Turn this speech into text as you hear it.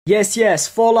Yes,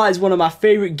 Fallout is one of my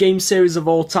favourite game series of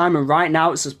all time, and right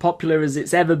now it's as popular as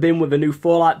it's ever been with a new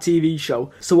Fallout TV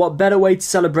show. So what better way to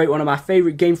celebrate one of my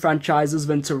favourite game franchises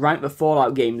than to rank the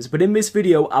Fallout games. But in this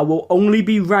video, I will only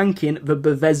be ranking the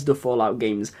Bethesda Fallout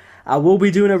games. I will be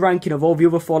doing a ranking of all the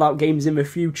other Fallout games in the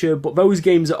future, but those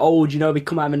games are old, you know, they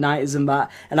come out in the 90s and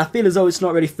that, and I feel as though it's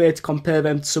not really fair to compare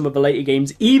them to some of the later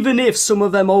games, even if some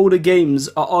of them older games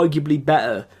are arguably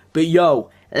better. But yo,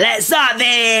 let's have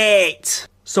it!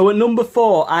 So at number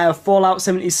 4, I have Fallout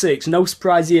 76. No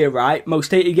surprise here, right?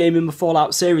 Most hated game in the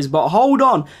Fallout series. But hold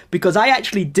on, because I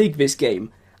actually dig this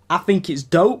game. I think it's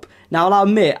dope. Now I'll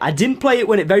admit, I didn't play it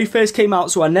when it very first came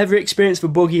out, so I never experienced the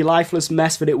buggy, lifeless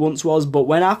mess that it once was, but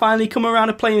when I finally come around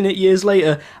to playing it years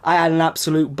later, I had an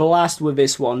absolute blast with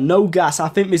this one. No gas, I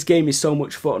think this game is so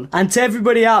much fun. And to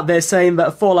everybody out there saying that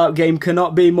a Fallout game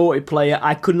cannot be multiplayer,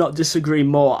 I could not disagree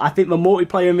more. I think the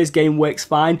multiplayer in this game works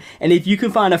fine, and if you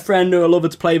can find a friend or a lover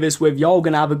to play this with, you're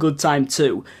gonna have a good time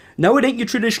too. No, it ain't your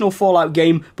traditional Fallout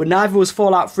game, but neither was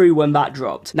Fallout 3 when that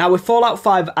dropped. Now with Fallout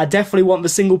 5, I definitely want the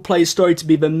single player story to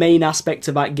be the main aspect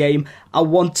of that game. I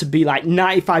want to be like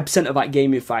 95% of that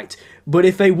game in fact. But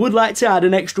if they would like to add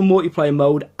an extra multiplayer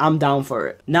mode, I'm down for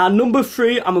it. Now number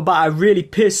 3, I'm about to really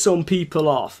piss some people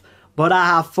off, but I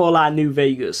have Fallout New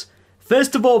Vegas.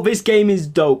 First of all, this game is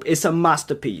dope. It's a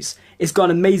masterpiece. It's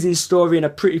got an amazing story and a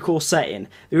pretty cool setting.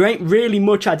 There ain't really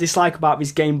much I dislike about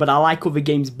this game, but I like other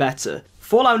games better.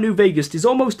 Fallout New Vegas is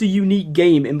almost a unique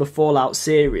game in the Fallout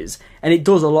series, and it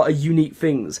does a lot of unique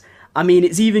things. I mean,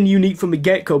 it's even unique from the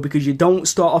get-go because you don't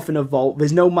start off in a vault,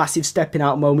 there's no massive stepping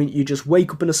out moment, you just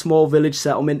wake up in a small village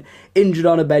settlement, injured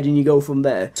on a bed, and you go from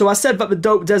there. So I said that the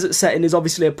dope desert setting is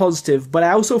obviously a positive, but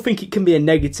I also think it can be a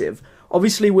negative.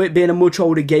 Obviously, with it being a much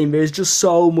older game, there is just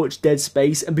so much dead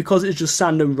space, and because it's just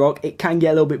sand and rock, it can get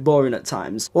a little bit boring at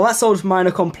times. Well, that's all just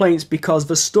minor complaints because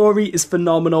the story is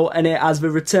phenomenal, and it has the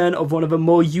return of one of the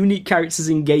more unique characters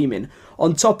in gaming.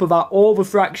 On top of that, all the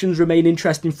fractions remain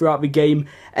interesting throughout the game,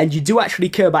 and you do actually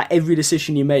care about every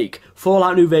decision you make.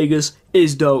 Fallout New Vegas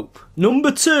is dope.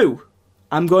 Number 2.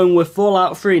 I'm going with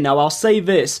Fallout 3. Now I'll say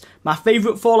this, my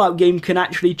favourite Fallout game can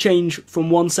actually change from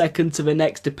one second to the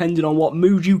next depending on what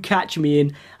mood you catch me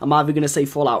in. I'm either going to say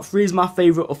Fallout 3 is my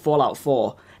favourite or Fallout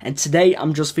 4. And today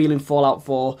I'm just feeling Fallout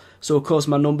 4, so of course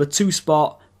my number 2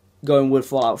 spot going with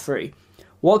Fallout 3.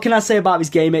 What can I say about this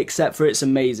game except for it's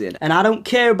amazing? And I don't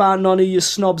care about none of your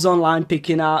snobs online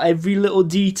picking out every little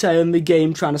detail in the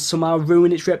game trying to somehow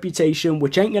ruin its reputation,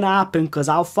 which ain't gonna happen because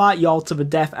I'll fight y'all to the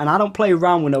death and I don't play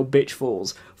around with no bitch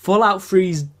fools. Fallout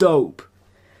 3's dope.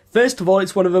 First of all,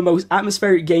 it's one of the most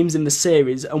atmospheric games in the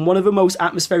series and one of the most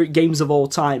atmospheric games of all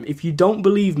time. If you don't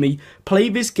believe me, play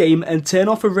this game and turn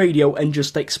off a radio and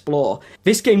just explore.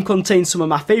 This game contains some of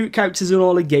my favourite characters in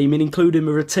all of gaming, including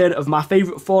the return of my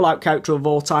favourite Fallout character of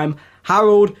all time,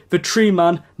 Harold, the Tree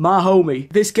Man, my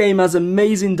homie. This game has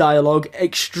amazing dialogue,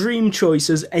 extreme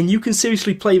choices, and you can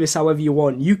seriously play this however you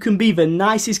want. You can be the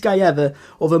nicest guy ever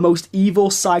or the most evil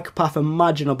psychopath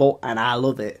imaginable, and I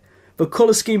love it. The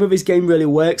colour scheme of this game really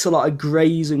works, a lot of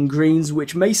greys and greens,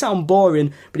 which may sound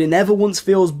boring, but it never once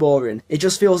feels boring. It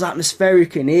just feels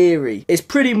atmospheric and eerie. It's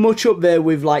pretty much up there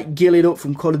with like Gillied Up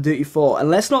from Call of Duty 4, and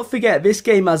let's not forget this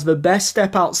game has the best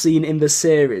step out scene in the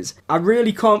series. I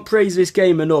really can't praise this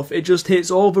game enough, it just hits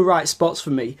all the right spots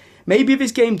for me. Maybe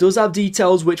this game does have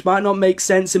details which might not make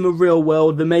sense in the real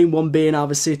world, the main one being how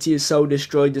the city is so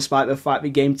destroyed despite the fact the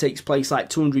game takes place like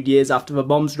 200 years after the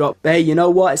bombs drop. But hey, you know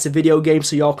what? It's a video game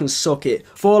so y'all can suck it.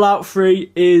 Fallout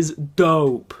 3 is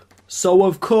dope. So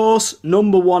of course,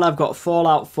 number 1 I've got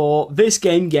Fallout 4. This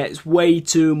game gets way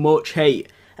too much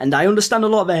hate, and I understand a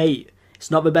lot of the hate.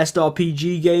 It's not the best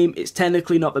RPG game, it's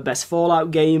technically not the best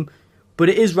Fallout game, but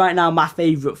it is right now my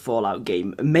favourite Fallout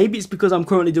game. Maybe it's because I'm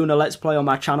currently doing a Let's Play on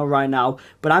my channel right now,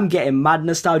 but I'm getting mad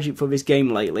nostalgic for this game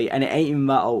lately, and it ain't even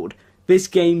that old. This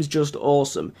game's just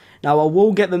awesome. Now I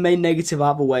will get the main negative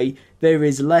out of the way, there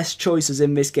is less choices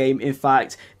in this game. In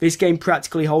fact, this game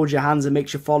practically holds your hands and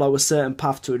makes you follow a certain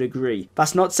path to a degree.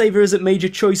 That's not to say there isn't major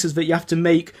choices that you have to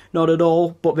make, not at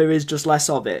all, but there is just less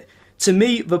of it. To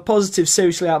me, the positive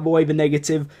seriously outweigh the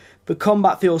negative. The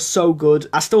combat feels so good.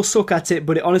 I still suck at it,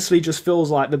 but it honestly just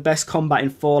feels like the best combat in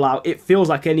Fallout. It feels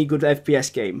like any good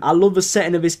FPS game. I love the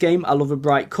setting of this game. I love the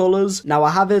bright colours. Now,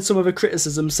 I have heard some of the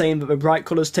criticism saying that the bright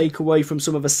colours take away from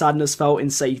some of the sadness felt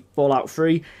in, say, Fallout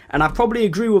 3, and I probably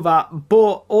agree with that,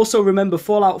 but also remember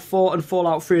Fallout 4 and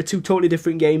Fallout 3 are two totally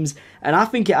different games, and I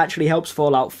think it actually helps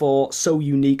Fallout 4 so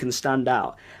unique and stand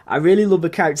out. I really love the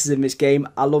characters in this game,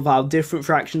 I love how different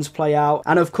fractions play out,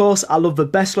 and of course I love the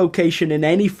best location in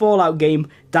any Fallout game,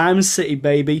 Diamond City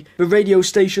baby. The radio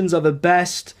stations are the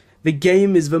best, the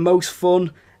game is the most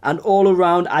fun, And all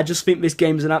around, I just think this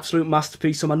game is an absolute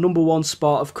masterpiece. So my number one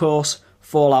spot, of course,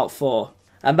 Fallout 4.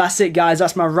 And that's it, guys.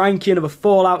 That's my ranking of a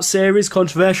Fallout series.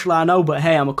 Controversial, I know, but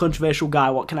hey, I'm a controversial guy.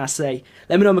 What can I say?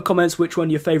 Let me know in the comments which one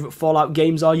your favourite Fallout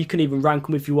games are. You can even rank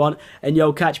them if you want. And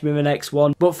yo, catch me in the next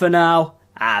one. But for now,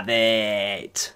 have it.